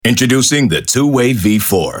Introducing the Two-Way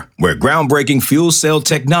V4, where groundbreaking fuel cell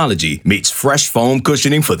technology meets fresh foam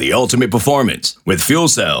cushioning for the ultimate performance. With fuel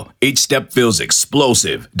cell, each step feels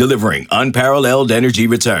explosive, delivering unparalleled energy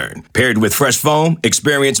return. Paired with fresh foam,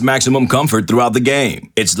 experience maximum comfort throughout the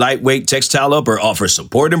game. Its lightweight textile upper offers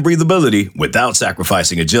support and breathability without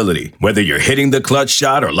sacrificing agility. Whether you're hitting the clutch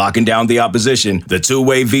shot or locking down the opposition, the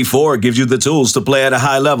Two-Way V4 gives you the tools to play at a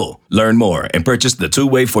high level. Learn more and purchase the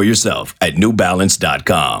Two-Way for yourself at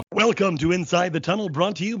newbalance.com. Welcome to Inside the Tunnel,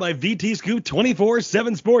 brought to you by VT Scoop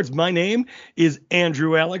 24/7 Sports. My name is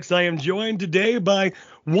Andrew Alex. I am joined today by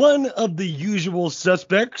one of the usual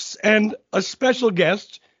suspects and a special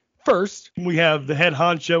guest. First, we have the head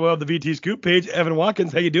honcho of the VT Scoop page, Evan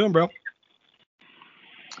Watkins. How you doing, bro?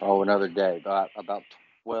 Oh, another day. About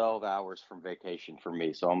 12 hours from vacation for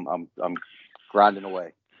me, so I'm grinding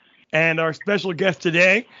away. And our special guest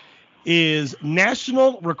today is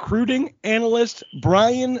national recruiting analyst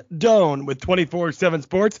Brian Doan with 24/7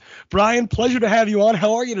 Sports. Brian, pleasure to have you on.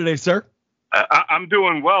 How are you today, sir? I'm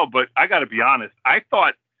doing well, but I got to be honest. I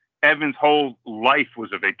thought Evan's whole life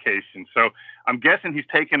was a vacation, so I'm guessing he's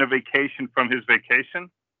taking a vacation from his vacation.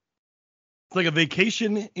 It's like a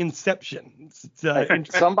vacation inception.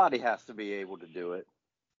 Somebody has to be able to do it.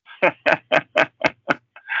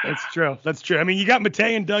 That's true. I mean, you got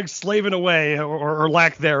Matei and Doug slaving away, or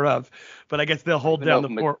lack thereof, but I guess they'll hold down the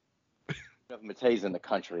fort. Matei's in the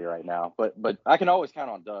country right now, but I can always count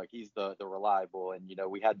on Doug. He's the reliable, and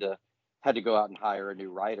we had to go out and hire a new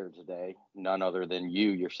writer today, none other than you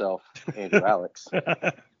yourself, Andrew Alex.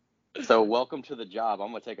 So welcome to the job. I'm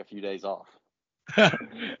gonna take a few days off. Yeah,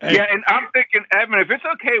 and I'm thinking, Evan, if it's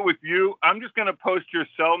okay with you, I'm just going to post your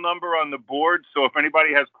cell number on the board. So if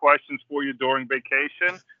anybody has questions for you during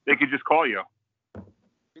vacation, they could just call you.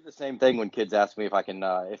 Do the same thing when kids ask me if I can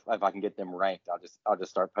if I can get them ranked. I'll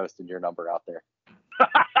just start posting your number out there.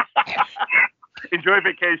 Enjoy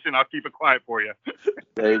vacation. I'll keep it quiet for you.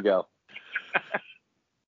 There you go.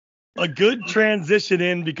 A good transition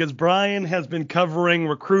in, because Brian has been covering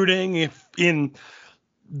recruiting in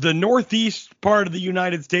the Northeast part of the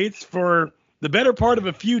United States for the better part of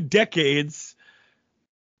a few decades.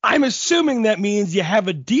 I'm assuming that means you have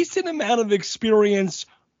a decent amount of experience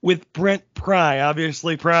with Brent Pry.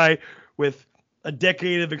 Obviously, Pry with a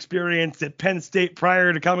decade of experience at Penn State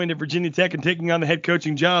prior to coming to Virginia Tech and taking on the head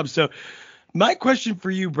coaching job. So my question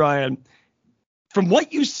for you, Brian, from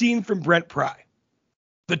what you've seen from Brent Pry,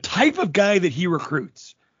 the type of guy that he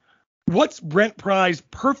recruits, what's Brent Pry's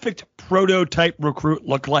perfect prototype recruit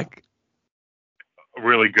look like?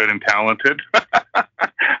 Really good and talented.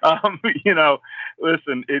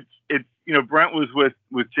 Listen, it's Brent was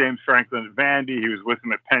with James Franklin at Vandy. He was with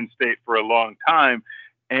him at Penn State for a long time.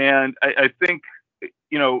 And I think,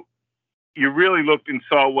 you really looked and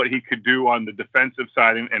saw what he could do on the defensive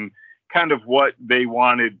side and kind of what they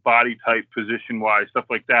wanted body type, position wise, stuff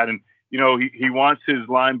like that. And, he wants his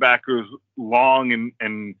linebackers long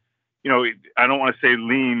and I don't want to say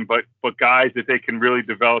lean, but guys that they can really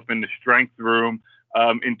develop in the strength room.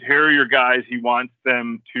 Interior guys, he wants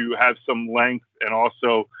them to have some length and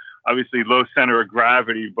also obviously low center of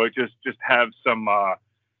gravity, but just have some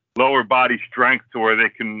lower body strength to where they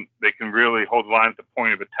can really hold the line at the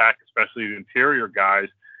point of attack, especially the interior guys.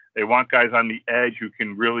 They want guys on the edge who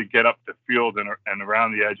can really get up the field and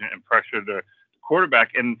around the edge and pressure the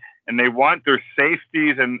quarterback. And they want their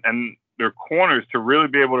safeties and their corners to really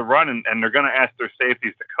be able to run, and they're going to ask their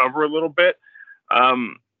safeties to cover a little bit.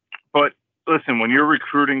 But listen, when you're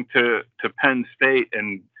recruiting to Penn State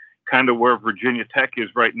and kind of where Virginia Tech is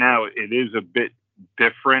right now, it is a bit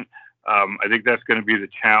different. I think that's going to be the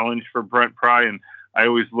challenge for Brent Pry. And I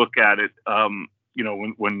always look at it,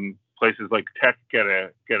 when places like Tech get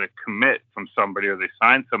a commit from somebody or they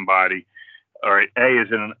sign somebody, all right, A,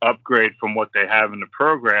 is it an upgrade from what they have in the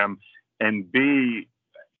program, and B,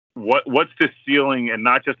 what's the ceiling, and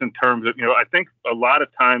not just in terms of, I think a lot of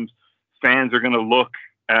times fans are going to look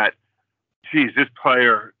at, geez, this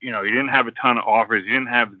player, he didn't have a ton of offers, he didn't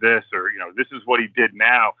have this, or, this is what he did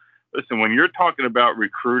now. Listen, when you're talking about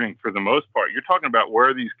recruiting, for the most part, you're talking about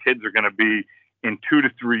where these kids are going to be in 2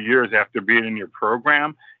 to 3 years after being in your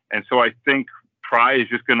program. And so I think Pry is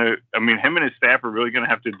just going to, him and his staff are really going to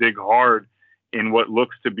have to dig hard in what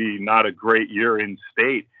looks to be not a great year in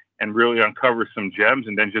state and really uncover some gems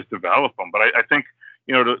and then just develop them. But I think,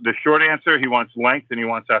 the short answer, he wants length and he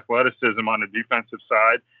wants athleticism on the defensive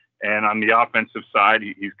side. And on the offensive side,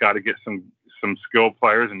 he's got to get some skilled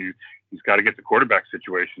players, and he's got to get the quarterback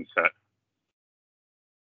situation set.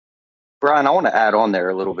 Brian, I want to add on there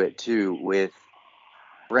a little bit too with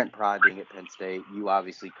Brent Pry being at Penn State, you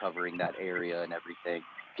obviously covering that area and everything.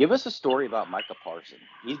 Give us a story about Micah Parsons.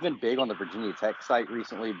 He's been big on the Virginia Tech site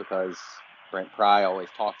recently because Brent Pry always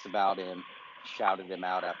talks about him, shouted him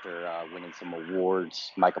out after winning some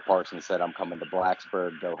awards. Micah Parsons said, "I'm coming to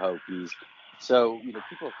Blacksburg, go Hokies." So,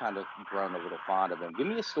 people have kind of grown a little fond of him. Give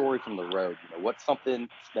me a story from the road. What's something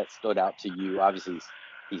that stood out to you? Obviously,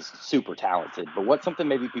 he's super talented, but what's something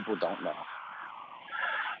maybe people don't know?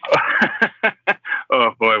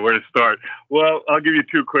 Oh, boy, where to start? Well, I'll give you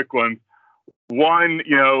two quick ones. One,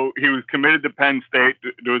 he was committed to Penn State.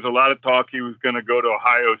 There was a lot of talk he was going to go to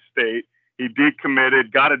Ohio State. He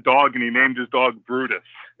decommitted, got a dog, and he named his dog Brutus.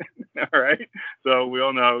 All right. So we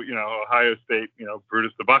all know, Ohio State,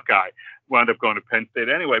 Brutus the Buckeye wound up going to Penn State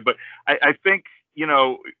anyway. But I think,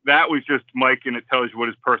 that was just Mike, and it tells you what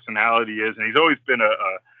his personality is. And he's always been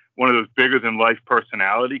one of those bigger than life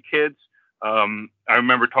personality kids. I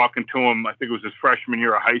remember talking to him, I think it was his freshman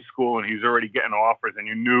year of high school, and he was already getting offers, and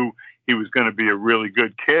you knew he was going to be a really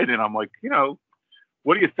good kid. And I'm like,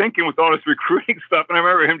 what are you thinking with all this recruiting stuff? And I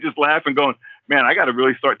remember him just laughing, going, man, I got to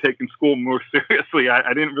really start taking school more seriously.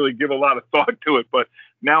 I didn't really give a lot of thought to it, but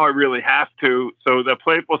now I really have to. So the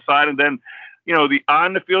playful side, and then, the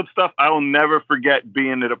on the field stuff, I will never forget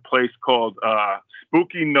being at a place called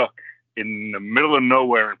Spooky Nook in the middle of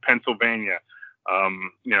nowhere in Pennsylvania,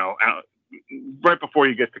 right before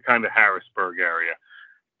you get to kind of Harrisburg area.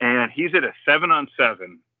 And he's at a 7-on-7,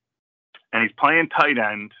 and he's playing tight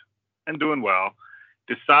end and doing well.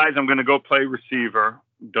 Decides I'm going to go play receiver,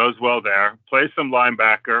 does well there, plays some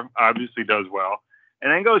linebacker, obviously does well,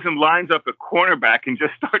 and then goes and lines up at cornerback and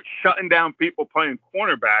just starts shutting down people playing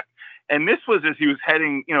cornerback. And this was as he was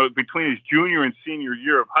heading, between his junior and senior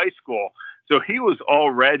year of high school. So he was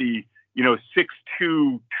already, 6'2",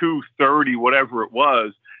 230, whatever it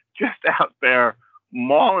was, just out there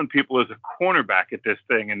mauling people as a cornerback at this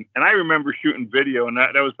thing. And I remember shooting video, and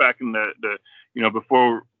that was back in the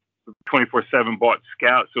before 24/7 bought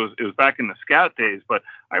Scout, so it was back in the Scout days. But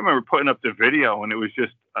I remember putting up the video, and it was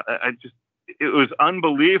just, it was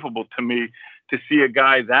unbelievable to me to see a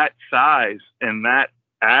guy that size and that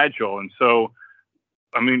agile. And so,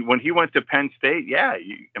 when he went to Penn State,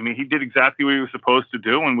 he did exactly what he was supposed to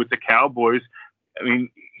do. And with the Cowboys,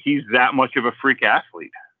 he's that much of a freak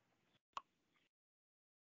athlete.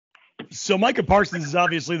 So Micah Parsons is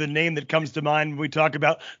obviously the name that comes to mind when we talk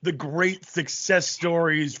about the great success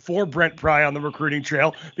stories for Brent Pry on the recruiting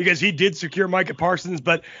trail, because he did secure Micah Parsons.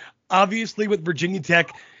 But obviously with Virginia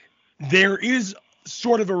Tech, there is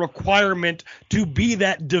sort of a requirement to be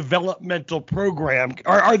that developmental program.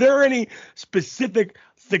 Are there any specific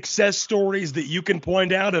success stories that you can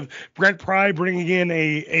point out of Brent Pry bringing in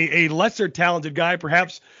a lesser talented guy,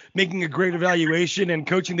 perhaps making a great evaluation and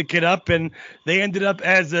coaching the kid up, and they ended up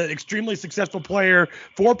as an extremely successful player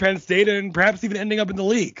for Penn State and perhaps even ending up in the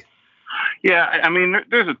league? Yeah,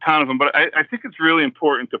 there's a ton of them, but I think it's really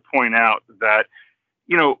important to point out that,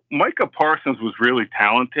 Micah Parsons was really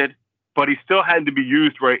talented, but he still had to be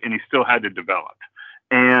used right, and he still had to develop.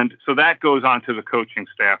 And so that goes on to the coaching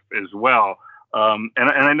staff as well. And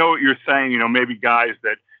I know what you're saying, maybe guys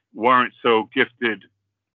that weren't so gifted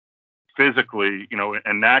physically,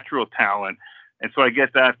 and natural talent. And so I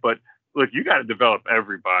get that, but look, you got to develop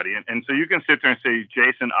everybody. And so you can sit there and say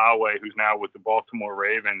Jason Awe, who's now with the Baltimore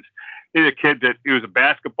Ravens, he's a kid that he was a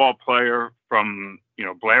basketball player from,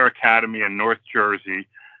 Blair Academy in North Jersey.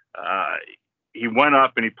 He went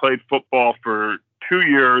up and he played football for 2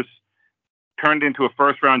 years, turned into a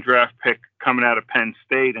first-round draft pick coming out of Penn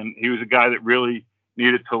State, and he was a guy that really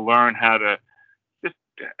needed to learn how to just,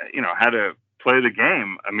 how to play the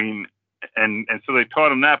game. And so they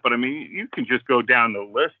taught him that. But you can just go down the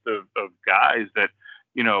list of guys that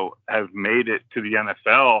have made it to the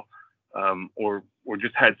NFL, or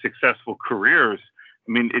just had successful careers.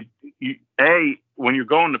 When you're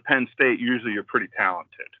going to Penn State, usually you're pretty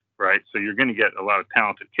talented, right? So you're going to get a lot of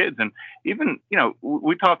talented kids. And even,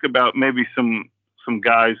 we talk about maybe some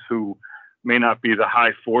guys who may not be the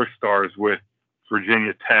high 4-stars with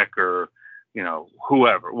Virginia Tech or,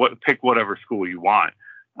 whoever, pick whatever school you want.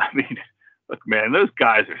 Look, man, those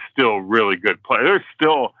guys are still really good players. They're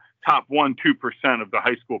still top 1-2% of the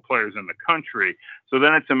high school players in the country. So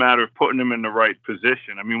then it's a matter of putting them in the right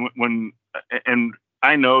position. And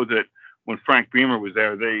I know that when Frank Beamer was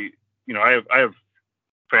there, I have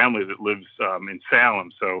family that lives in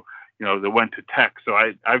Salem, so they went to Tech. So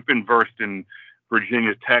I've been versed in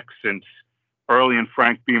Virginia Tech since early in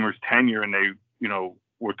Frank Beamer's tenure, and they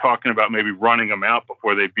were talking about maybe running them out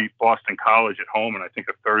before they beat Boston College at home, and I think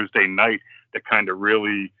a Thursday night that kind of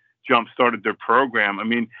really jump started their program.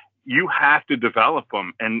 you have to develop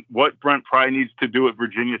them. And what Brent Pry needs to do at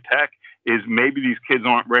Virginia Tech is maybe these kids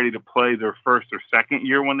aren't ready to play their first or second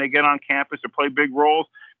year when they get on campus or play big roles.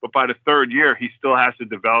 But by the third year, he still has to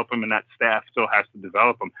develop them, and that staff still has to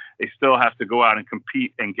develop them. They still have to go out and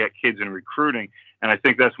compete and get kids in recruiting. And I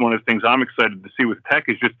think that's one of the things I'm excited to see with Tech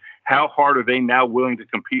is just how hard are they now willing to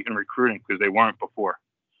compete in recruiting, because they weren't before.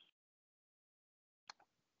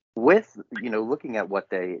 With, looking at what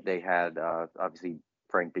they had, obviously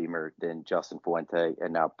Frank Beamer, then Justin Fuente,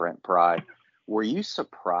 and now Brent Pry, were you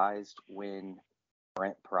surprised when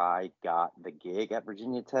Brent Pry got the gig at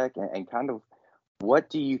Virginia Tech, and kind of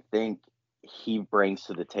what do you think he brings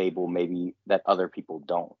to the table maybe that other people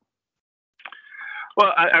don't?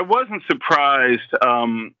 Well, I wasn't surprised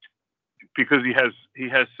because he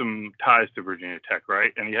has some ties to Virginia Tech,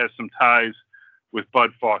 right? And he has some ties with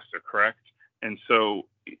Bud Foster, correct? And so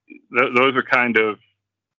those are kind of,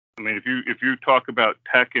 I mean, if you talk about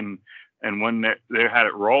Tech and when they had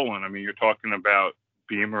it rolling, I mean, you're talking about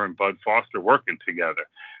Beamer and Bud Foster working together.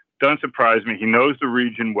 Doesn't surprise me. He knows the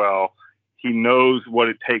region well. He knows what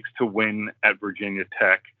it takes to win at Virginia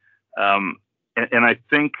Tech. And I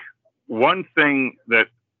think one thing that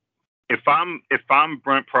if I'm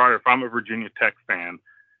Brent Pry, if I'm a Virginia Tech fan,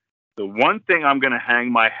 the one thing I'm going to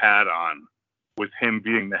hang my hat on with him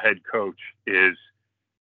being the head coach is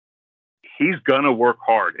he's going to work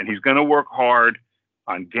hard, and he's going to work hard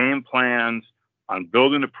on game plans, on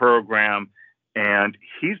building a program, and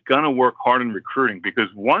he's going to work hard in recruiting, because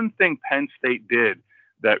one thing Penn State did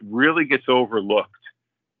that really gets overlooked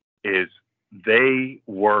is they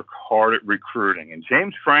work hard at recruiting. And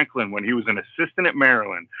James Franklin, when he was an assistant at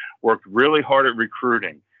Maryland, worked really hard at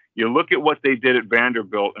recruiting. You look at what they did at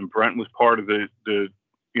Vanderbilt, and Brent was part of the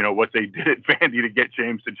what they did at Vandy to get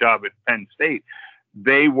James the job at Penn State.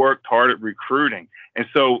 They worked hard at recruiting. And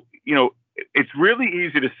so, it's really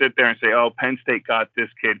easy to sit there and say, oh, Penn State got this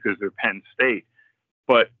kid because they're Penn State.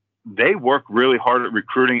 But they work really hard at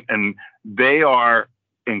recruiting, and they are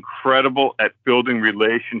incredible at building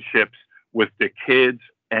relationships with the kids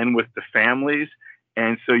and with the families.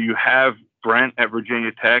 And so you have Brent at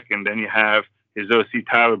Virginia Tech, and then you have his OC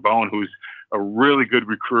Tyler Bowen, who's a really good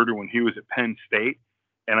recruiter when he was at Penn State.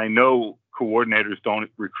 And I know coordinators don't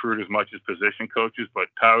recruit as much as position coaches, but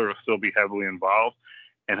Tyler will still be heavily involved,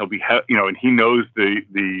 and he'll be, and he knows the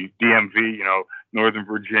DMV, Northern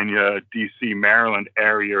Virginia, DC, Maryland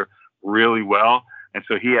area really well. And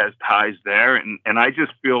so he has ties there. And I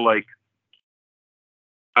just feel like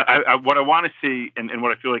what I want to see and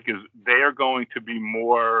what I feel like is they are going to be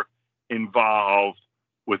more involved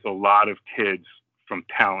with a lot of kids from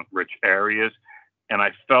talent-rich areas. And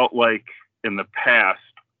I felt like in the past,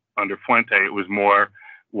 under Fuente, it was more,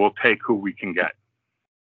 we'll take who we can get.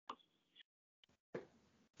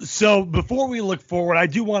 So before we look forward, I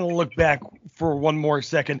do want to look back for one more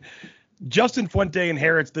second. Justin Fuente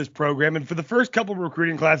inherits this program, and for the first couple of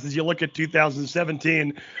recruiting classes, you look at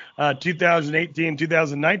 2017, 2018,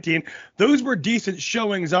 2019, those were decent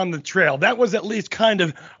showings on the trail. That was at least kind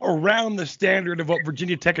of around the standard of what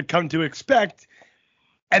Virginia Tech had come to expect.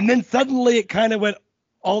 And then suddenly it kind of went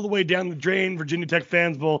all the way down the drain. Virginia Tech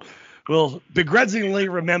fans will begrudgingly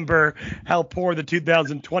remember how poor the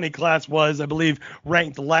 2020 class was, I believe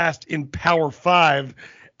ranked last in Power 5.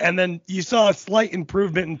 And then you saw a slight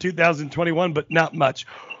improvement in 2021, but not much.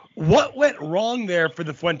 What went wrong there for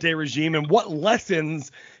the Fuente regime, and what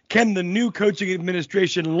lessons can the new coaching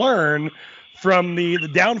administration learn from the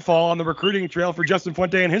downfall on the recruiting trail for Justin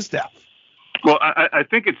Fuente and his staff? Well, I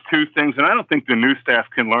think it's two things, and I don't think the new staff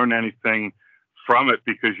can learn anything from it,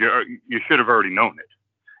 because you should have already known it.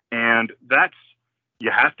 And that's, you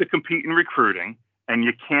have to compete in recruiting, and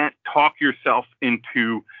you can't talk yourself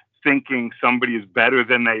into thinking somebody is better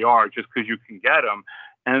than they are just because you can get them.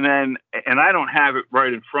 And I don't have it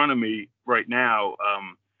right in front of me right now.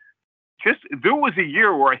 There was a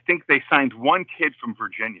year where I think they signed one kid from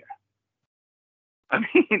Virginia. I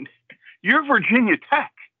mean, you're Virginia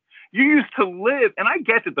Tech. You used to live, and I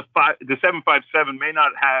get that the 757 may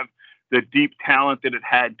not have the deep talent that it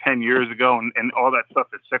had 10 years ago, and all that stuff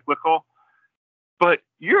is cyclical, but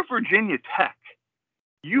you're Virginia Tech.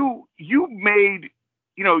 You made,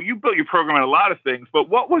 you built your program on a lot of things, but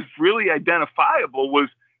what was really identifiable was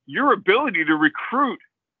your ability to recruit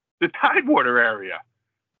the Tidewater area.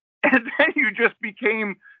 And then you just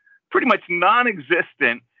became pretty much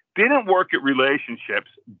non-existent, didn't work at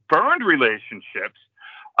relationships, burned relationships.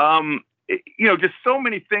 Just so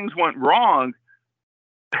many things went wrong.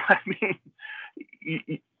 I mean,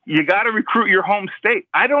 you got to recruit your home state.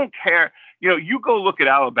 I don't care. You go look at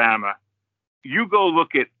Alabama. You go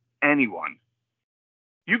look at anyone.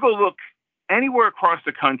 You go look anywhere across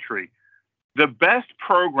the country, the best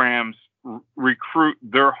programs recruit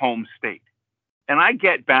their home state. And I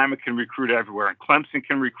get Bama can recruit everywhere and Clemson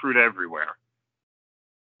can recruit everywhere.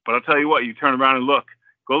 But I'll tell you what, you turn around and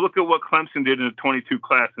go look at what Clemson did in the 22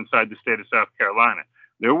 class inside the state of South Carolina.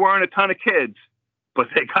 There weren't a ton of kids, but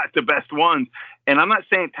they got the best ones. And I'm not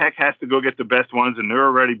saying Tech has to go get the best ones, and they're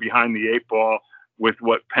already behind the 8 ball with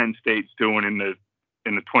what Penn State's doing in the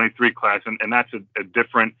 23 class. And that's a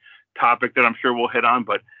different topic that I'm sure we'll hit on.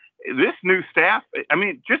 But this new staff, I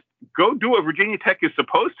mean, just go do what Virginia Tech is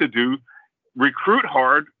supposed to do, recruit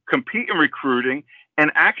hard, compete in recruiting,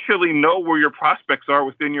 and actually know where your prospects are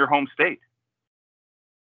within your home state.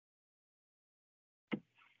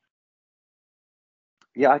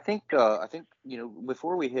 Yeah, I think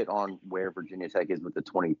before we hit on where Virginia Tech is with the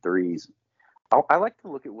 23s, I like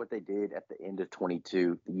to look at what they did at the end of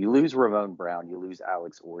 22. You lose Ramon Brown, you lose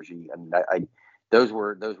Alex Orji. I mean, those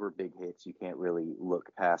were big hits. You can't really look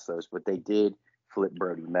past those, but they did flip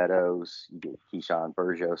Brody Meadows. You get Keyshawn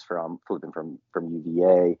Burgos flipping from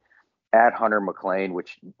UVA. Add Hunter McLean,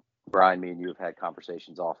 which Brian, me and you have had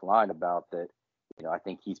conversations offline about that. I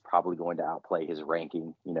think he's probably going to outplay his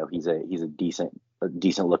ranking. He's a decent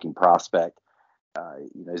looking prospect.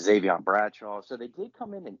 Xavier Bradshaw. So they did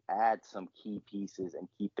come in and add some key pieces and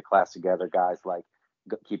keep the class together. Guys like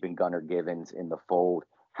keeping Gunnar Givens in the fold.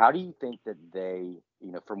 How do you think that they,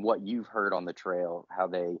 from what you've heard on the trail, how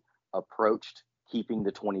they approached keeping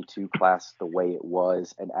the 22 class the way it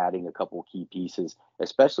was and adding a couple key pieces,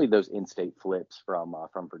 especially those in-state flips from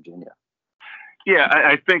Virginia? Yeah,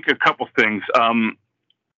 I think a couple things. And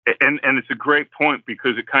it's a great point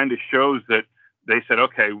because it kind of shows that they said,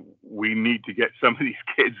 okay, we need to get some of these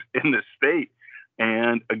kids in the state.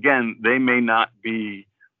 And again, they may not be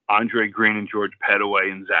Andre Green and George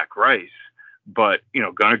Pettaway and Zach Rice, but,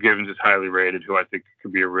 Gunnar Givens is highly rated, who I think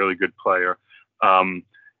could be a really good player. And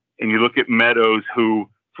you look at Meadows, who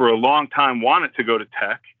for a long time wanted to go to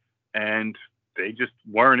Tech, and they just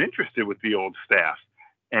weren't interested with the old staff.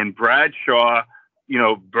 And Bradshaw,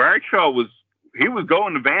 was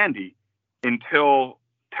going to Vandy until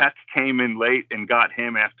Tech came in late and got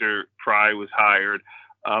him after Pry was hired.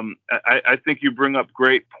 I think you bring up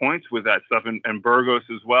great points with that stuff, and Burgos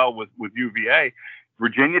as well with UVA.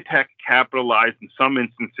 Virginia Tech capitalized in some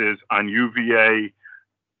instances on UVA,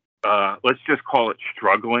 let's just call it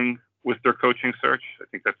struggling with their coaching search. I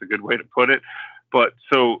think that's a good way to put it. But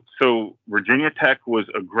so Virginia Tech was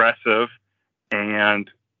aggressive and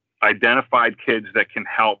identified kids that can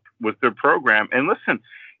help with their program. And listen,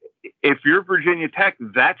 if you're Virginia Tech,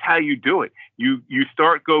 that's how you do it. You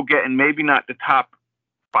start getting maybe not the top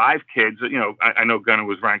 5 kids. I know Gunnar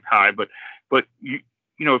was ranked high, but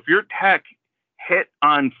if you're Tech, hit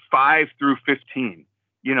on 5 through 15.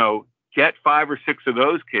 Get 5 or 6 of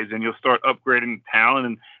those kids, and you'll start upgrading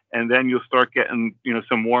talent, and then you'll start getting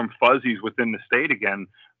some warm fuzzies within the state again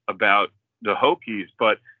about the Hokies.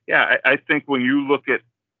 But yeah, I think when you look at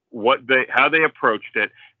how they approached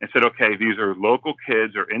it and said, okay, these are local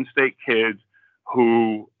kids or in-state kids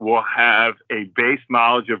who will have a base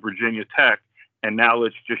knowledge of Virginia Tech, and now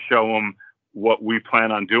let's just show them what we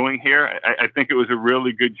plan on doing here. I think it was a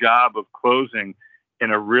really good job of closing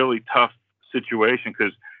in a really tough situation,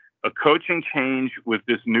 because a coaching change with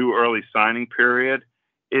this new early signing period,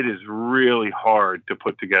 it is really hard to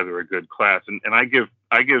put together a good class. And I give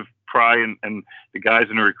Pry and the guys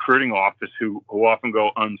in the recruiting office who often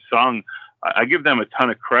go unsung, I give them a ton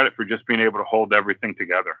of credit for just being able to hold everything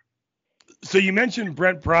together. So you mentioned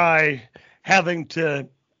Brent Pry having to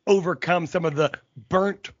overcome some of the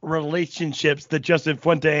burnt relationships that Justin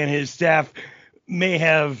Fuente and his staff may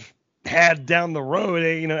have had down the road,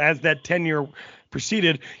 as that tenure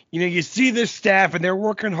proceeded. You see this staff, and they're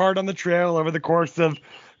working hard on the trail over the course of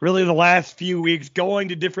really the last few weeks, going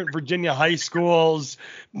to different Virginia high schools,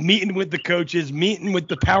 meeting with the coaches, meeting with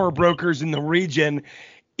the power brokers in the region.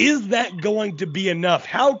 Is that going to be enough?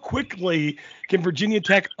 How quickly can Virginia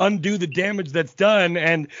Tech undo the damage that's done?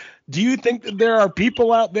 And do you think that there are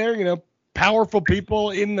people out there, powerful people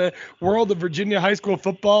in the world of Virginia high school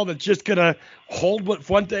football that's just going to hold what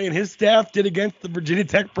Fuente and his staff did against the Virginia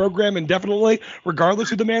Tech program indefinitely, regardless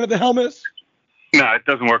who the man at the helm is? No, it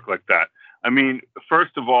doesn't work like that. I mean,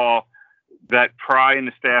 first of all, that Pry and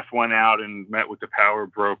the staff went out and met with the power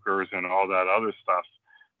brokers and all that other stuff.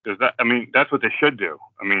 That's what they should do.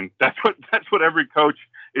 That's what every coach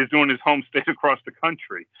is doing in his home state across the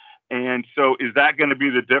country. And so is that going to be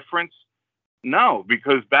the difference? No,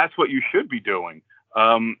 because that's what you should be doing.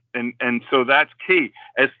 And so that's key.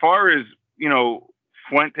 As far as,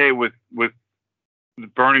 Fuente with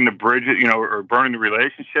burning the bridges, or burning the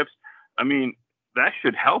relationships, that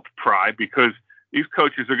should help Pry, because these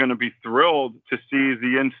coaches are going to be thrilled to see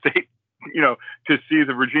the in-state, to see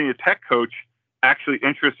the Virginia Tech coach actually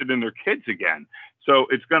interested in their kids again. So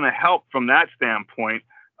it's going to help from that standpoint.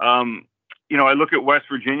 I look at West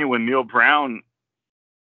Virginia when Neil Brown,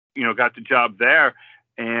 got the job there,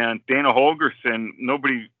 and Dana Holgerson,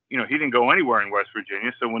 nobody, he didn't go anywhere in West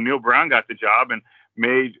Virginia. So when Neil Brown got the job and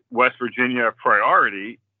made West Virginia a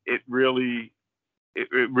priority, it really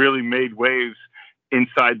made waves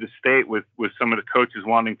inside the state with some of the coaches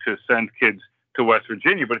wanting to send kids to West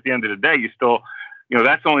Virginia. But at the end of the day, you still,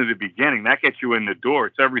 that's only the beginning. That gets you in the door.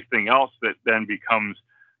 It's everything else that then becomes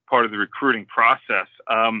part of the recruiting process.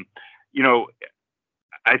 I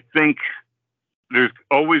think there's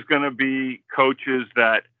always going to be coaches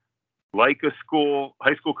that like a school,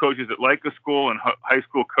 high school coaches that like a school, and high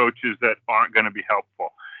school coaches that aren't going to be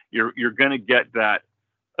helpful. You're going to get that,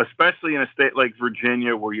 especially in a state like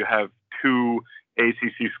Virginia, where you have two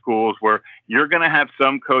ACC schools, where you're going to have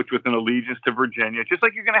some coach with an allegiance to Virginia, just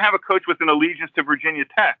like you're going to have a coach with an allegiance to Virginia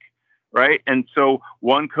Tech, right? And so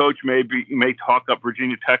one coach may talk up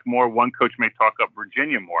Virginia Tech more, one coach may talk up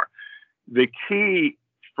Virginia more. The key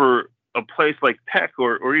for a place like Tech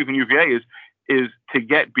or even UVA is to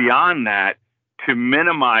get beyond that, to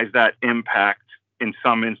minimize that impact in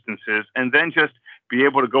some instances, and then just be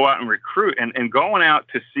able to go out and recruit. And going out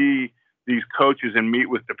to see these coaches and meet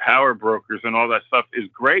with the power brokers and all that stuff is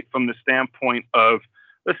great from the standpoint of,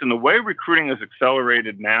 listen, the way recruiting is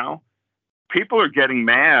accelerated now, people are getting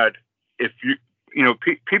mad if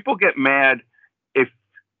people get mad if,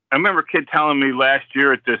 I remember a kid telling me last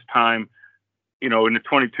year at this time, in the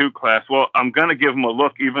 22 class, well, I'm going to give them a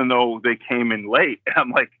look even though they came in late. And I'm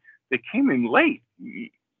like, they came in late. You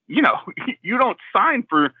don't sign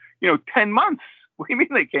for, 10 months. What do you mean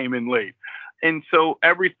they came in late? And so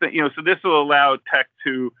everything, so this will allow Tech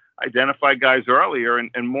to identify guys earlier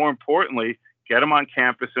and more importantly, get them on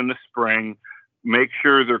campus in the spring, make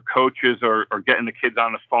sure their coaches are getting the kids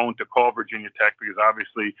on the phone to call Virginia Tech, because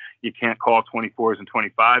obviously you can't call 24s and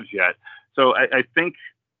 25s yet. So I think,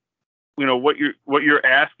 what you're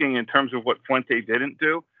asking in terms of what Fuente didn't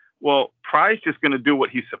do, well, Pry's just going to do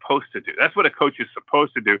what he's supposed to do. That's what a coach is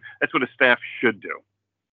supposed to do. That's what a staff should do.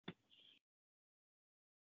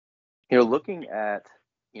 Looking at,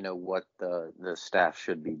 what the staff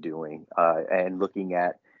should be doing, and looking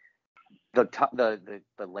at the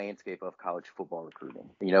landscape of college football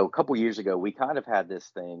recruiting. A couple years ago, we kind of had this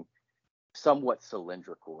thing somewhat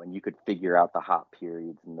cylindrical, and you could figure out the hot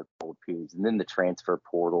periods and the cold periods, and then the transfer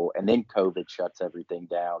portal, and then COVID shuts everything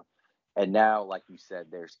down. And now, like you said,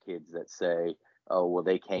 there's kids that say, oh, well,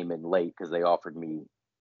 they came in late because they offered me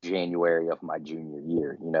January of my junior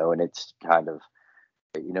year, and it's kind of,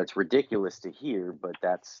 it's ridiculous to hear, but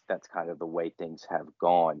that's kind of the way things have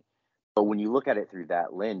gone. But when you look at it through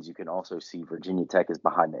that lens, you can also see Virginia Tech is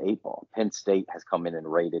behind the eight ball. Penn State has come in and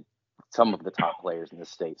rated some of the top players in the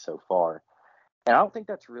state so far. And I don't think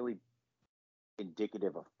that's really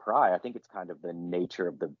indicative of Pry. I think it's kind of the nature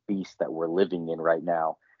of the beast that we're living in right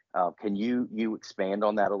now. Can you expand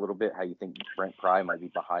on that a little bit? How you think Brent Pry might be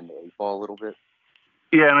behind the eight ball a little bit?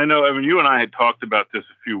 Yeah, and I know, you and I had talked about this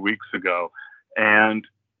a few weeks ago, and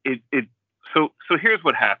so here's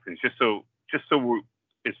what happens, just so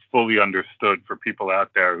it's fully understood for people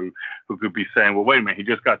out there who could be saying, well, wait a minute, he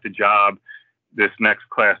just got the job. This next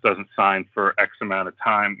class doesn't sign for X amount of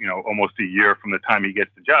time, almost a year from the time he gets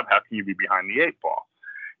the job. How can you be behind the eight ball?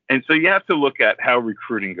 And so you have to look at how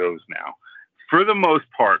recruiting goes now. For the most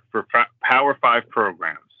part, for Power 5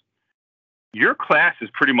 programs, your class is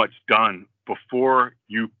pretty much done before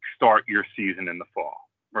you start your season in the fall,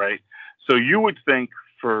 right? So you would think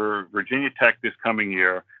for Virginia Tech this coming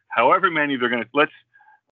year, however many they're going to,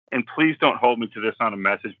 and please don't hold me to this on a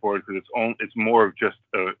message board, because it's more of just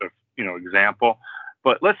a example.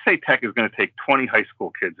 But let's say Tech is going to take 20 high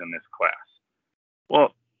school kids in this class.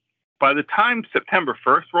 Well, by the time September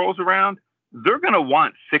 1st rolls around, they're going to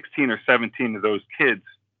want 16 or 17 of those kids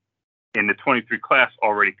in the 23 class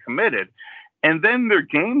already committed. And then their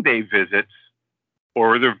game day visits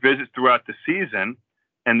or their visits throughout the season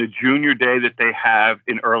and the junior day that they have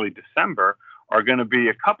in early December are going to be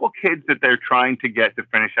a couple kids that they're trying to get to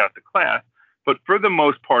finish out the class. But for the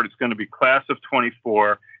most part, it's going to be class of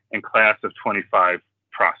 24 and class of 25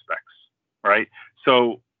 prospects, right?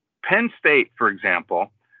 So Penn State, for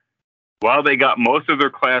example, while they got most of their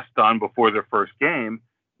class done before their first game,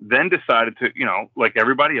 then decided to, like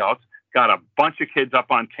everybody else, got a bunch of kids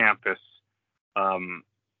up on campus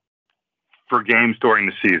for games during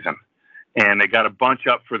the season. And they got a bunch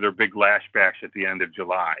up for their big lash bash at the end of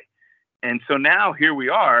July. And so now here we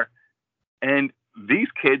are, and these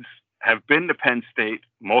kids have been to Penn State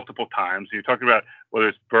multiple times. You're talking about whether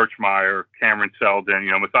it's Birchmeier, Cameron Seldon,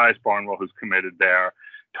 Matthias Barnwell, who's committed there,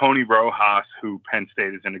 Tony Rojas, who Penn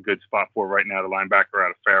State is in a good spot for right now, the linebacker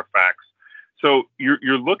out of Fairfax. So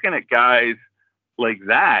you're looking at guys like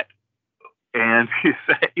that, and you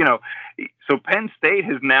say, so Penn State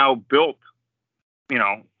has now built,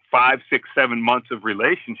 5, 6, 7 months of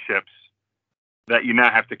relationships that you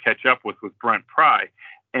now have to catch up with Brent Pry.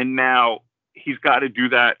 And now he's got to do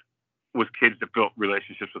that with kids that built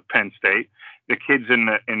relationships with Penn State, the kids in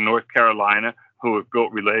North Carolina who have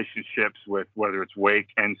built relationships with, whether it's Wake,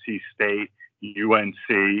 NC State,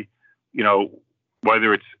 UNC,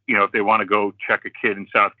 whether it's, if they want to go check a kid in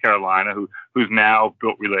South Carolina who's now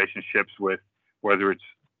built relationships with, whether it's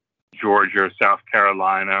Georgia or South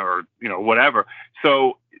Carolina or, whatever.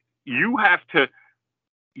 So you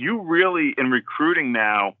really, in recruiting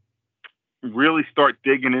now, really start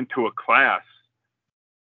digging into a class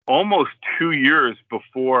almost 2 years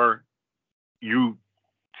before you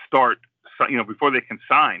start, before they can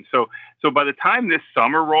sign. So by the time this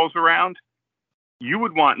summer rolls around, you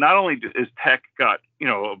would want, not only is Tech got,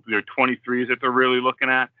 their 23s that they're really looking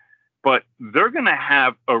at, but they're going to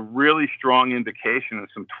have a really strong indication of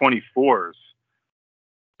some 24s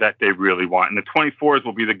that they really want. And the 24s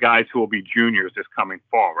will be the guys who will be juniors this coming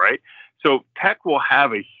fall, right? So Tech will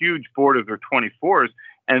have a huge board of their 24s,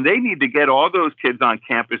 and they need to get all those kids on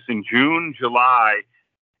campus in June, July,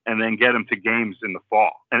 and then get them to games in the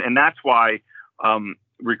fall. And that's why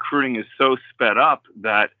recruiting is so sped up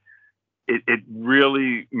that it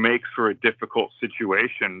really makes for a difficult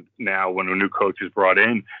situation now when a new coach is brought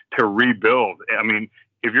in to rebuild. I mean,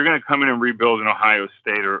 if you're going to come in and rebuild in Ohio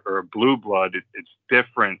State or a blue blood, it's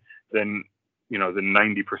different than, the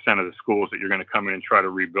 90% of the schools that you're going to come in and try to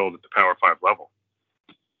rebuild at the Power 5 level.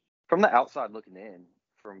 From the outside looking in,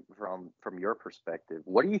 from your perspective,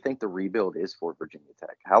 what do you think the rebuild is for Virginia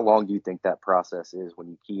Tech? How long do you think that process is when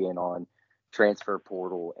you key in on transfer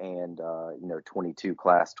portal and 22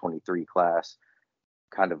 class, 23 class?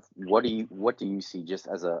 Kind of what do you see just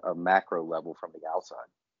as a macro level from the outside?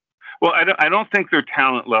 Well, I don't think their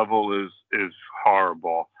talent level is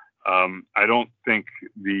horrible. I don't think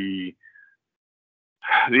the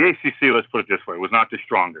ACC, let's put it this way, was not the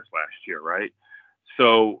strongest last year, right?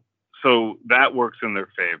 So that works in their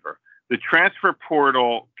favor. The transfer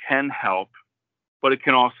portal can help, but it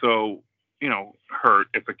can also, hurt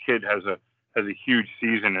if a kid has a huge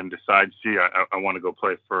season and decides, gee, I want to go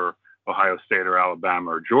play for Ohio State or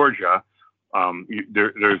Alabama or Georgia.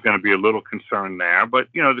 There's going to be a little concern there, but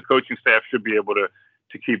the coaching staff should be able to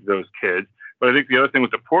keep those kids. But I think the other thing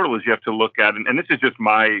with the portal is you have to look at, and this is just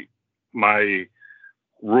my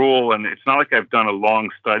rule, and it's not like I've done a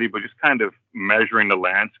long study, but just kind of measuring the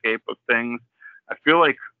landscape of things. I feel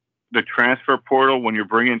like the transfer portal, when you're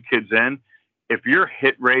bringing kids in, if your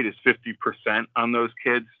hit rate is 50% on those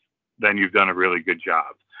kids, then you've done a really good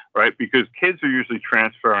job, right? Because kids are usually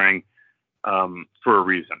transferring for a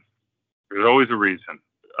reason. There's always a reason.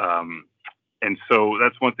 And so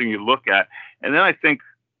that's one thing you look at. And then I think,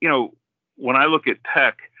 when I look at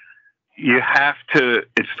Tech,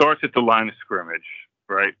 it starts at the line of scrimmage,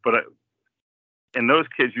 right? And those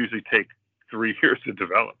kids usually take 3 years to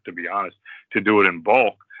develop, to be honest, to do it in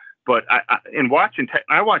bulk. But in watching Tech,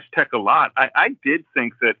 I watch Tech a lot. I did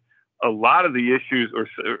think that a lot of the issues, or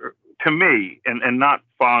to me, and not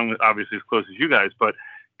following obviously as close as you guys, but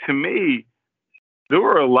to me, there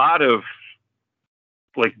were a lot of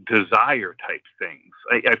like desire type things.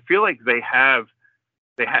 I feel like they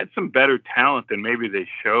had some better talent than maybe they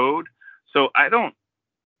showed. So I don't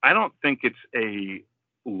think it's a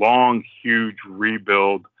long, huge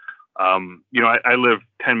rebuild. I live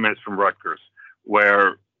 10 minutes from Rutgers,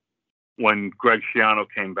 where when Greg Schiano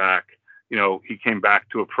came back, he came back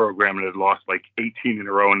to a program that had lost like 18 in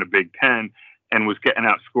a row in the Big Ten and was getting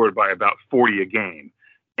outscored by about 40 a game.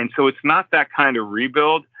 And so it's not that kind of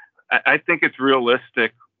rebuild. I think it's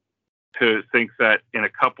realistic to think that in a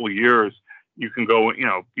couple of years, you can go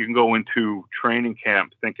into training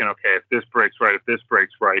camp thinking, okay, if this breaks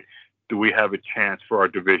right, do we have a chance for our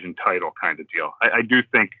division title kind of deal? I do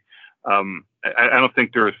think, I don't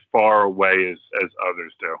think they're as far away as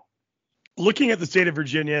others do. Looking at the state of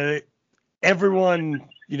Virginia, everyone,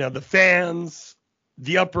 the fans,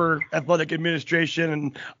 the upper athletic administration,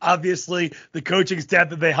 and obviously the coaching staff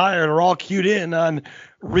that they hired are all cued in on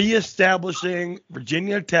reestablishing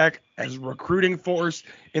Virginia Tech as a recruiting force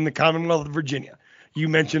in the Commonwealth of Virginia. You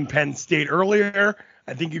mentioned Penn State earlier.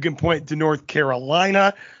 I think you can point to North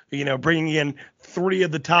Carolina, bringing in 3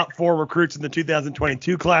 of the top 4 recruits in the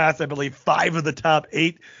 2022 class. I believe 5 of the top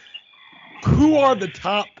 8. Who are the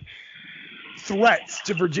top threats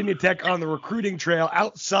to Virginia Tech on the recruiting trail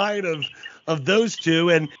outside of those two,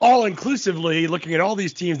 and all inclusively looking at all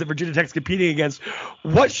these teams that Virginia Tech's competing against,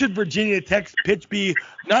 what should Virginia Tech's pitch be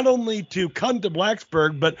not only to come to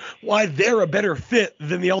Blacksburg, but why they're a better fit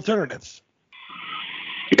than the alternatives?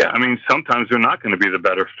 Yeah, I mean, sometimes they're not going to be the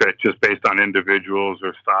better fit just based on individuals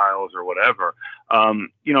or styles or whatever.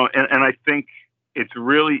 You know, and I think it's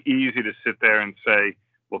really easy to sit there and say,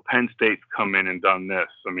 well, Penn State's come in and done this.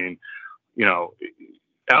 I mean, you know,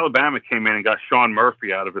 Alabama came in and got Sean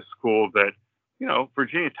Murphy out of a school that, you know,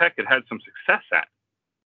 Virginia Tech had some success at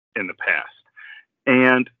in the past.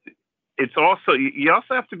 And it's also, you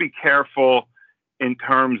also have to be careful in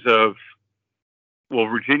terms of, well,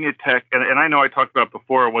 Virginia Tech, and I know I talked about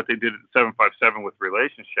before what they did at 757 with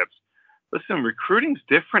relationships. Listen, recruiting's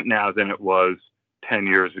different now than it was 10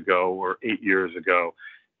 years ago or 8 years ago.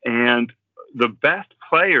 And the best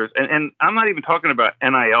players, and I'm not even talking about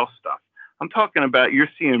NIL stuff. I'm talking about you're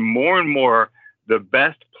seeing more and more the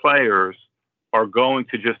best players are going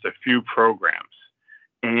to just a few programs.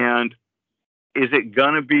 And is it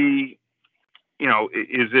going to be, you know,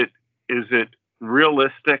 is it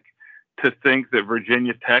realistic to think that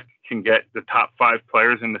Virginia Tech can get the top 5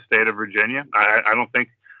 players in the state of Virginia? I don't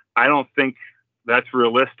think that's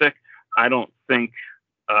realistic. I don't think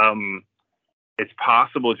it's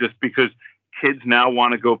possible just because kids now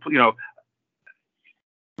want to go, you know,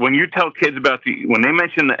 when you tell kids about when they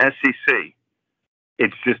mention the SEC,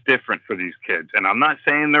 it's just different for these kids. And I'm not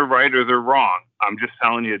saying they're right or they're wrong. I'm just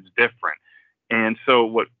telling you it's different. And so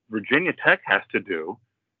what Virginia Tech has to do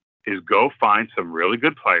is go find some really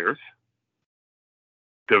good players,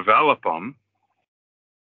 develop them,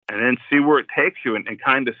 and then see where it takes you and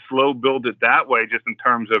kind of slow build it that way, just in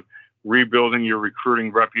terms of rebuilding your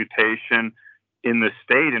recruiting reputation in the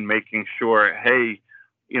state and making sure, hey,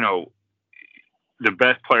 you know, the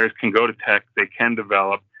best players can go to Tech, they can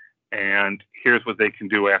develop, and here's what they can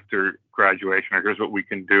do after graduation, or here's what we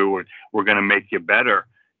can do, or we're going to make you better.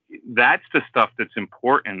 That's the stuff that's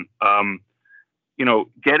important. You know,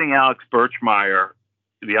 getting Alex Birchmeyer,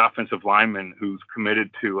 the offensive lineman who's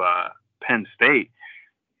committed to Penn State,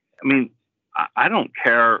 I mean, I don't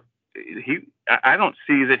care. I don't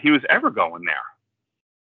see that he was ever going there.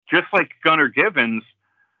 Just like Gunnar Givens,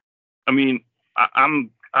 I mean,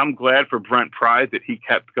 I'm glad for Brent Pry that he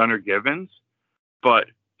kept Gunnar Givens, but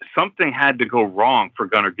something had to go wrong for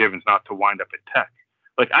Gunnar Givens not to wind up at Tech.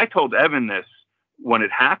 Like I told Evan this when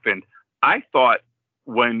it happened. I thought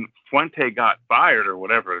when Fuente got fired or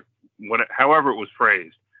whatever, however it was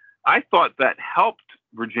phrased, I thought that helped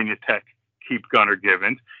Virginia Tech keep Gunnar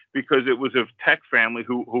Givens because it was a Tech family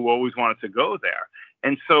who always wanted to go there.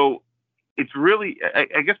 And so it's really,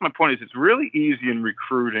 I guess my point is it's really easy in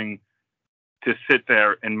recruiting to sit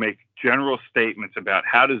there and make general statements about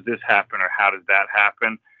how does this happen or how does that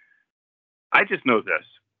happen. I just know this.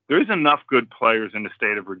 There's enough good players in the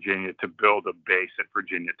state of Virginia to build a base at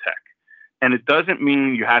Virginia Tech. And it doesn't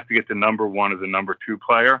mean you have to get the number 1 or the number 2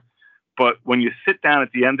 player. But when you sit down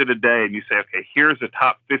at the end of the day and you say, okay, here's the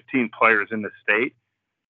top 15 players in the state,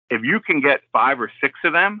 if you can get 5 or 6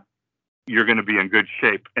 of them, you're going to be in good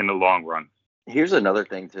shape in the long run. Here's another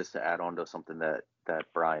thing just to add on to something that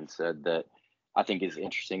Brian said that I think is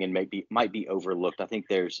interesting and might be overlooked. I think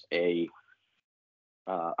there's I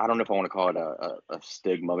don't know if I want to call it a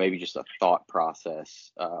stigma, maybe just a thought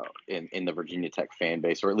process in the Virginia Tech fan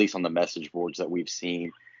base, or at least on the message boards that we've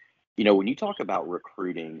seen. You know, when you talk about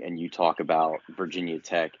recruiting and you talk about Virginia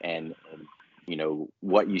Tech and you know,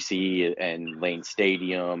 what you see in Lane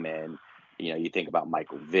Stadium, and, you know, you think about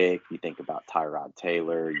Michael Vick, you think about Tyrod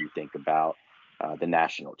Taylor, you think about the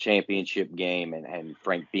national championship game and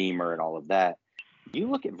Frank Beamer and all of that. You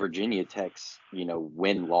look at Virginia Tech's, you know,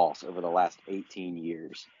 win-loss over the last 18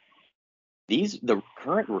 years. The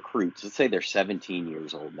current recruits, let's say they're 17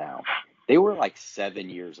 years old now. They were like 7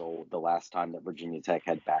 years old the last time that Virginia Tech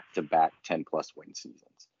had back-to-back 10-plus win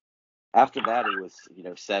seasons. After that, it was, you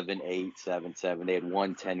know, 7-8, 7-7. They had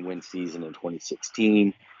one 10-win season in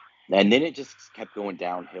 2016. And then it just kept going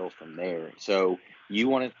downhill from there. So you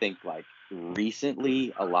want to think like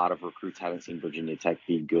recently, a lot of recruits haven't seen Virginia Tech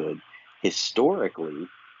be good. Historically,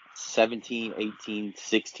 17, 18,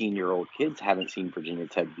 16-year-old kids haven't seen Virginia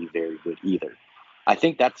Tech be very good either. I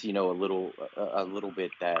think that's, you know, a little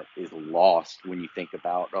bit that is lost when you think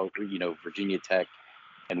about, you know, Virginia Tech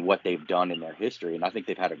and what they've done in their history. And I think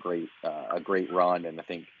they've had a great run. And I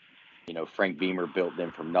think, you know, Frank Beamer built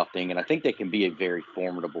them from nothing. And I think they can be a very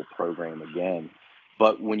formidable program again.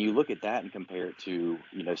 But when you look at that and compare it to,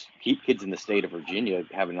 you know, keep kids in the state of Virginia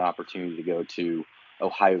having an opportunity to go to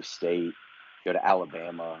Ohio State, go to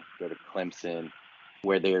Alabama, go to Clemson,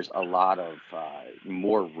 where there's a lot of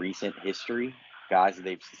more recent history, guys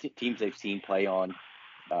that teams they've seen play on,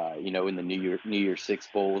 in the New Year Six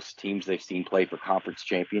Bowls, teams they've seen play for conference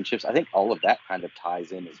championships. I think all of that kind of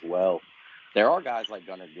ties in as well. There are guys like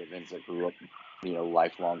Gunnar Givens that grew up,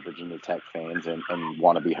 lifelong Virginia Tech fans and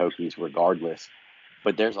want to be Hokies regardless.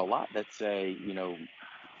 But there's a lot that say,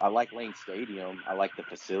 I like Lane Stadium, I like the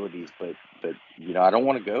facilities, but I don't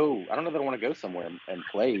want to go. I don't know that I want to go somewhere and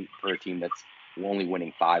play for a team that's only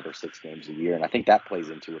winning 5 or 6 games a year, and I think that plays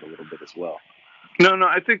into it a little bit as well. No,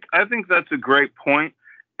 I think that's a great point,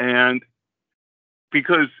 and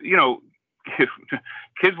because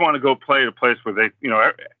kids want to go play at a place where they,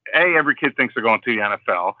 A, every kid thinks they're going to the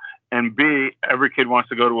NFL, and B, every kid wants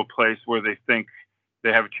to go to a place where they think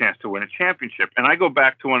they have a chance to win a championship. And I go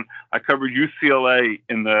back to when I covered UCLA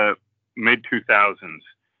in the mid 2000s,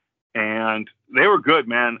 and they were good,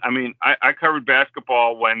 man. I mean, I covered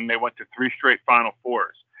basketball when they went to 3 straight Final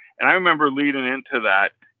Fours. And I remember leading into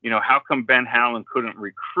that, how come Ben Howland couldn't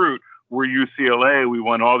recruit? We're UCLA. We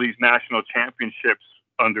won all these national championships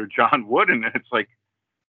under John Wooden. And it's like,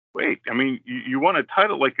 wait, I mean, you won a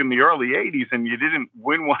title like in the early 80s and you didn't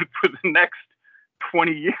win one for the next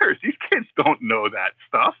 20 years. These kids don't know that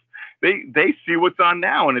stuff. They see what's on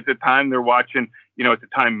now. And at the time they're watching, at the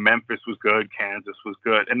time Memphis was good, Kansas was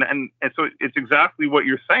good. And so it's exactly what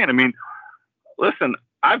you're saying. I mean, listen,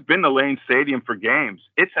 I've been to Lane Stadium for games.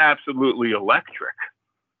 It's absolutely electric.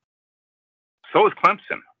 So is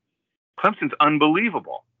Clemson. Clemson's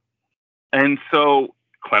unbelievable. And so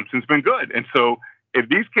Clemson's been good. And so if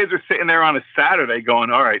these kids are sitting there on a Saturday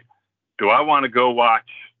going, all right, do I want to go watch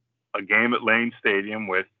a game at Lane Stadium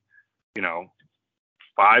with,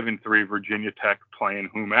 5-3 Virginia Tech playing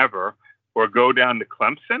whomever, or go down to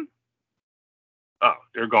Clemson? Oh,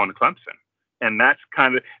 they're going to Clemson. And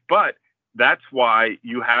but that's why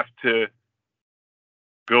you have to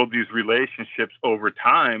build these relationships over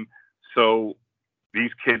time. So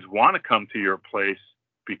these kids want to come to your place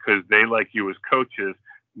because they like you as coaches,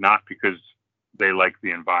 not because they like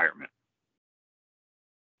the environment.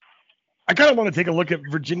 I kind of want to take a look at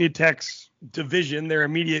Virginia Tech's division, their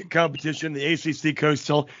immediate competition, the ACC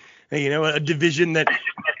Coastal, a division that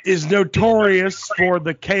is notorious for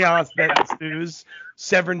the chaos that ensues.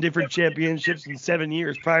 7 different championships in 7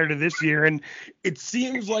 years prior to this year. And it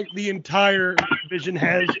seems like the entire division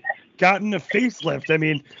has gotten a facelift. I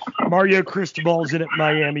mean, Mario Cristobal's in at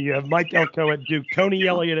Miami. You have Mike Elko at Duke, Tony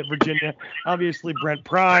Elliott at Virginia, obviously Brent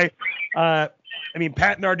Pry.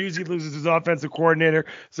 Pat Narduzzi loses his offensive coordinator,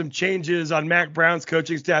 some changes on Mac Brown's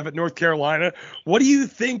coaching staff at North Carolina. What do you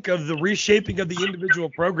think of the reshaping of the individual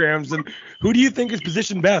programs, and who do you think is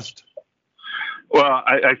positioned best? Well,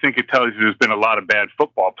 I think it tells you there's been a lot of bad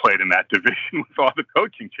football played in that division with all the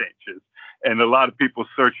coaching changes and a lot of people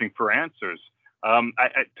searching for answers.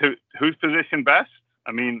 To who's positioned best?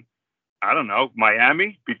 I mean, I don't know,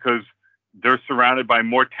 Miami, because they're surrounded by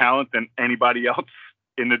more talent than anybody else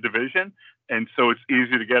in the division. And so it's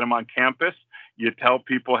easy to get them on campus. You tell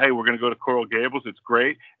people, hey, we're going to go to Coral Gables. It's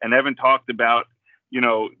great. And Evan talked about,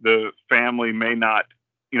 the family may not,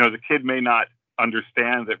 the kid may not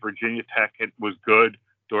understand that Virginia Tech was good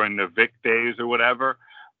during the Vic days or whatever.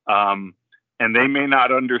 And they may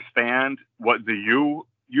not understand what the U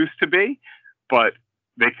used to be, but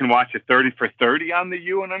they can watch a 30 for 30 on the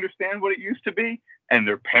U and understand what it used to be. And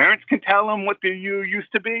their parents can tell them what the U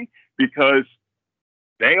used to be because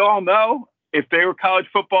they all know if they were college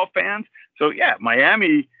football fans. So yeah,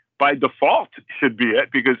 Miami by default should be it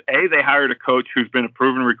because A, they hired a coach who's been a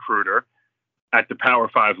proven recruiter at the Power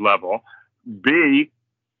 5 level. B,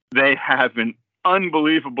 they have an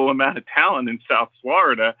unbelievable amount of talent in South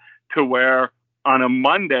Florida to where on a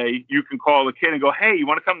Monday you can call a kid and go, hey, you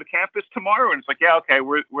want to come to campus tomorrow? And it's like, yeah, okay,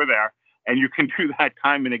 we're there. And you can do that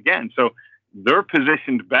time and again. So they're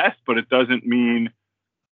positioned best, but it doesn't mean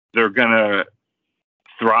they're going to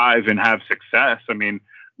thrive and have success. I mean,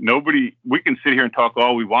 we can sit here and talk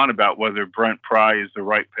all we want about whether Brent Pry is the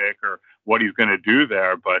right pick or what he's going to do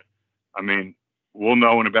there. But I mean, we'll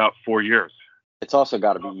know in about 4 years. It's also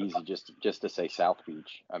got to be easy just to say South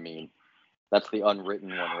Beach. I mean, that's the unwritten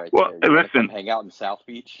one right there. You listen, hang out in South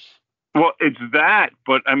Beach. Well, it's that,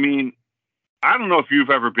 but I mean, I don't know if you've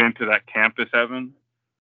ever been to that campus, Evan,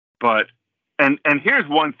 but and here's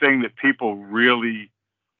one thing that people really,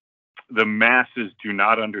 the masses do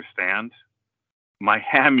not understand.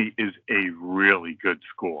 Miami is a really good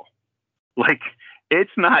school. Like,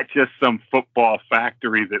 it's not just some football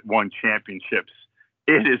factory that won championships.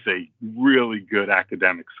 It is a really good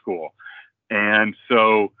academic school. And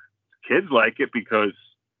so kids like it because,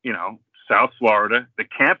 South Florida, the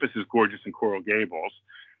campus is gorgeous in Coral Gables.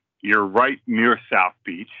 You're right near South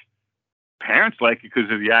Beach. Parents like it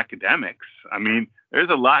because of the academics. I mean, there's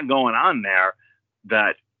a lot going on there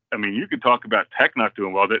that, I mean, you could talk about Tech not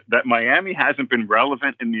doing well. That Miami hasn't been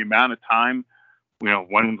relevant in the amount of time,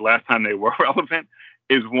 when the last time they were relevant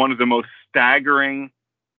is one of the most staggering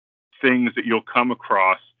things that you'll come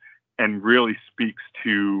across, and really speaks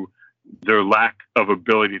to their lack of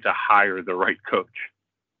ability to hire the right coach.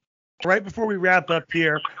 Right before we wrap up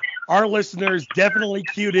here, our listeners definitely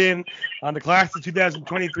cued in on the class of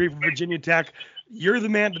 2023 for Virginia Tech. You're the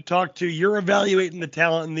man to talk to. You're evaluating the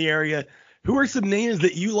talent in the area. Who are some names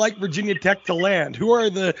that you like Virginia Tech to land? Who are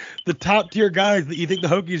the top tier guys that you think the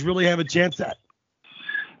Hokies really have a chance at?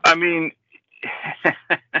 I mean,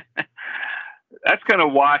 that's going to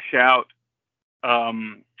wash out a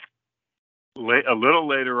little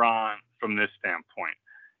later on from this standpoint.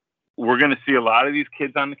 We're going to see a lot of these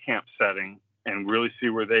kids on the camp setting and really see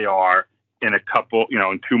where they are in a couple,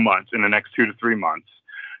 in 2 months, in the next 2 to 3 months.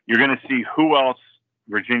 You're going to see who else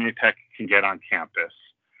Virginia Tech can get on campus.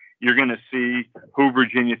 You're going to see who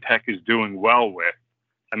Virginia Tech is doing well with.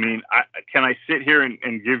 I mean, can I sit here and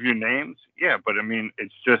give you names? Yeah, but I mean,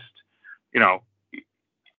 it's just,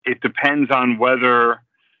 it depends on whether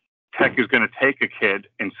Tech is going to take a kid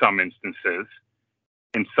in some instances.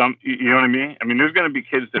 In some, you know what I mean? I mean, there's going to be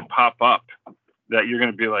kids that pop up that you're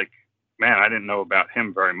going to be like, man, I didn't know about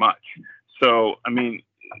him very much. So, I mean,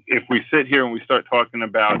 if we sit here and we start talking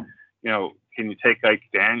about, can you take Ike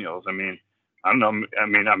Daniels? I mean, I don't know. I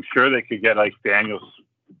mean, I'm sure they could get Ike Daniels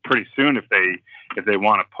pretty soon if they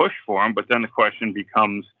want to push for him. But then the question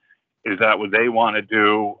becomes, is that what they want to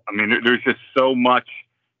do? I mean, there's just so much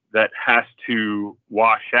that has to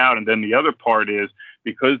wash out. And then the other part is,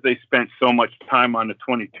 because they spent so much time on the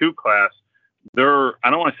 22 class, I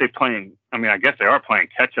don't want to say playing, I mean, I guess they are playing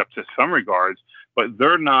catch up to some regards, but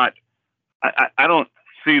they're not, I don't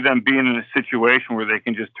see them being in a situation where they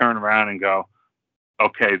can just turn around and go,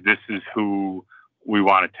 okay, this is who we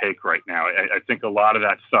want to take right now. I think a lot of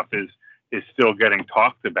that stuff is still getting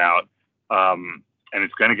talked about. And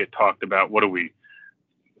it's going to get talked about. What are we,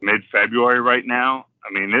 mid-February right now?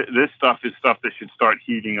 I mean, this stuff is stuff that should start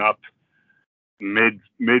heating up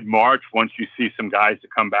mid-March, once you see some guys that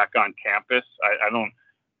come back on campus. I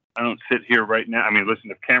don't sit here right now. I mean, listen,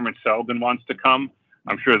 if Cameron Seldon wants to come,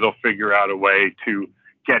 I'm sure they'll figure out a way to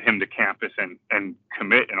get him to campus and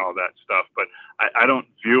commit and all that stuff. But I don't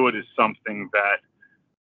view it as something that,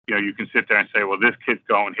 you can sit there and say, well, this kid's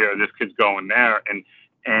going here, this kid's going there.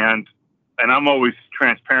 And I'm always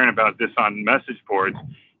transparent about this on message boards.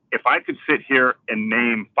 If I could sit here and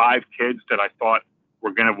name 5 kids that I thought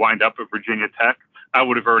were going to wind up at Virginia Tech, I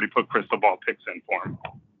would have already put crystal ball picks in for them.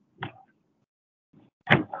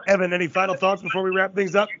 Evan, any final thoughts before we wrap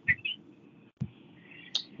things up?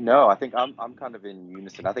 No, I think I'm kind of in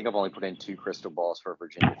unison. I think I've only put in 2 crystal balls for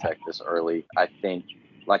Virginia Tech this early. I think,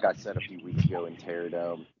 like I said a few weeks ago in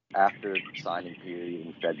Terradome, after the signing period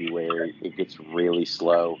in February, it gets really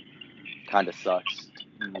slow. Kind of sucks,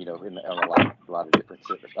 in a lot of different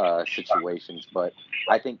situations. But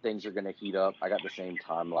I think things are going to heat up. I got the same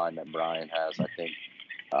timeline that Brian has. I think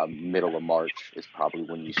middle of March is probably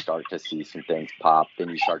when you start to see some things pop. Then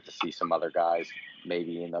you start to see some other guys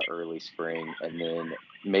maybe in the early spring. And then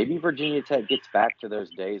maybe Virginia Tech gets back to those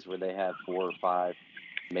days where they have 4 or 5,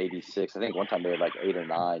 maybe 6. I think one time they had like 8 or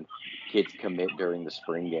 9 kids commit during the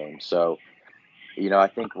spring game. So, I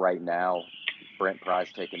think right now Brent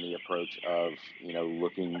Pry's taking the approach of,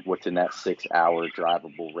 looking what's in that 6-hour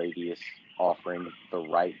drivable radius, offering the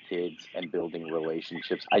right kids and building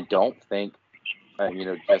relationships. I don't think,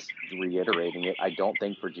 just reiterating it, I don't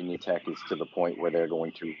think Virginia Tech is to the point where they're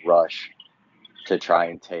going to rush to try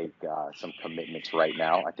and take some commitments right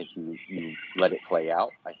now. I think you let it play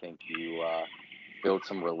out. I think you build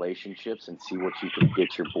some relationships and see what you can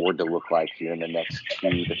get your board to look like here in the next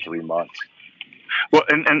 2 to 3 months. Well,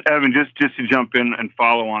 and Evan, just to jump in and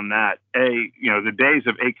follow on that, the days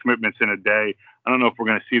of 8 commitments in a day, I don't know if we're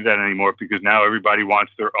going to see that anymore, because now everybody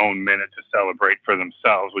wants their own minute to celebrate for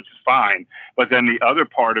themselves, which is fine. But then the other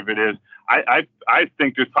part of it is, I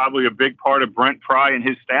think there's probably a big part of Brent Pry and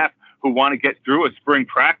his staff who want to get through a spring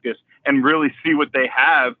practice and really see what they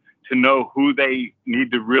have to know who they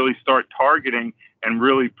need to really start targeting and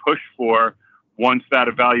really push for once that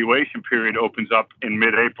evaluation period opens up in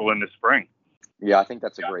mid-April in the spring. Yeah, I think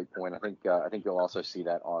that's a great point. I think you'll also see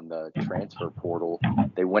that on the transfer portal.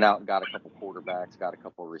 They went out and got a couple quarterbacks, got a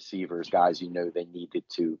couple receivers, guys they needed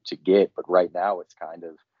to get. But right now it's kind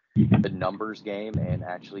of the numbers game and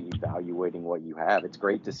actually evaluating what you have. It's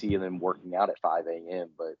great to see them working out at 5 a.m.,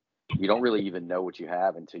 but you don't really even know what you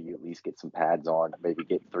have until you at least get some pads on, maybe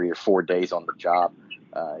get 3 or 4 days on the job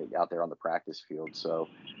out there on the practice field. So,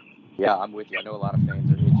 yeah, I'm with you. I know a lot of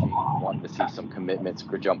fans are itching, wanting to see some commitments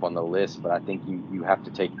or jump on the list, but I think you have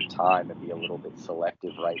to take your time and be a little bit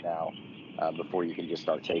selective right now before you can just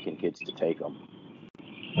start taking kids to take them.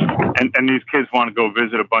 And these kids want to go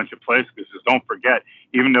visit a bunch of places. Because don't forget,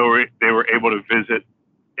 even though they were able to visit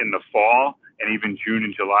in the fall and even June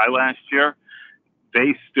and July last year,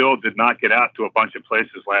 they still did not get out to a bunch of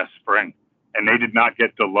places last spring. And they did not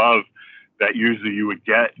get the love that usually you would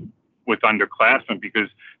get with underclassmen because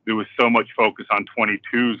there was so much focus on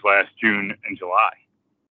 22s last June and July.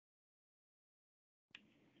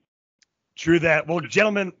 True that. Well,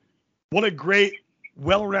 gentlemen, what a great,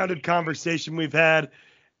 well-rounded conversation we've had.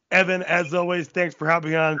 Evan, as always, thanks for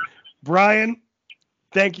hopping on. Brian,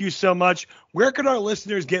 thank you so much. Where can our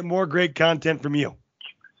listeners get more great content from you?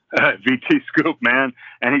 VT Scoop, man.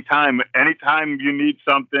 Anytime you need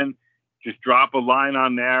something, just drop a line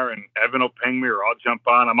on there and Evan will ping me or I'll jump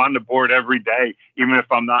on. I'm on the board every day. Even if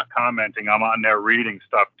I'm not commenting, I'm on there reading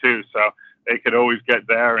stuff too. So they could always get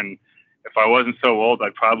there. And if I wasn't so old,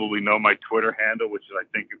 I'd probably know my Twitter handle, which is, I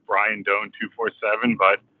think, Brian Doan 247.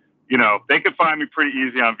 But, they could find me pretty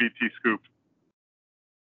easy on VT Scoop.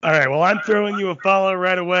 All right. Well, I'm throwing you a follow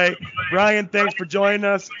right away. Brian, thanks for joining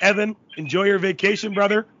us. Evan, enjoy your vacation,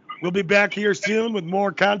 brother. We'll be back here soon with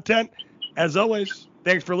more content. As always,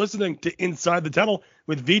 thanks for listening to Inside the Tunnel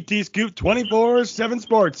with VT Scoop 24/7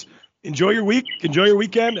 Sports. Enjoy your week, enjoy your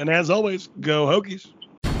weekend, and as always, go Hokies.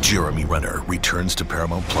 Jeremy Renner returns to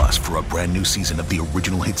Paramount Plus for a brand new season of the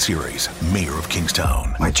original hit series, Mayor of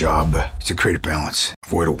Kingstown. My job is to create a balance,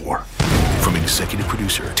 avoid a war. From executive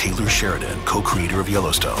producer Taylor Sheridan, co-creator of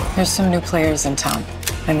Yellowstone. There's some new players in town,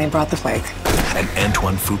 and they brought the plague. And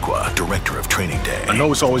Antoine Fuqua, director of Training Day. I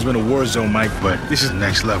know it's always been a war zone, Mike, but this is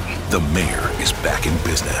next level. The Mayor is back in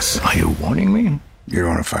business. Are you warning me? You're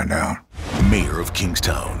going to find out. Mayor of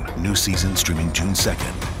Kingstown. New season streaming June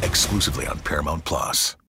 2nd, exclusively on Paramount Plus.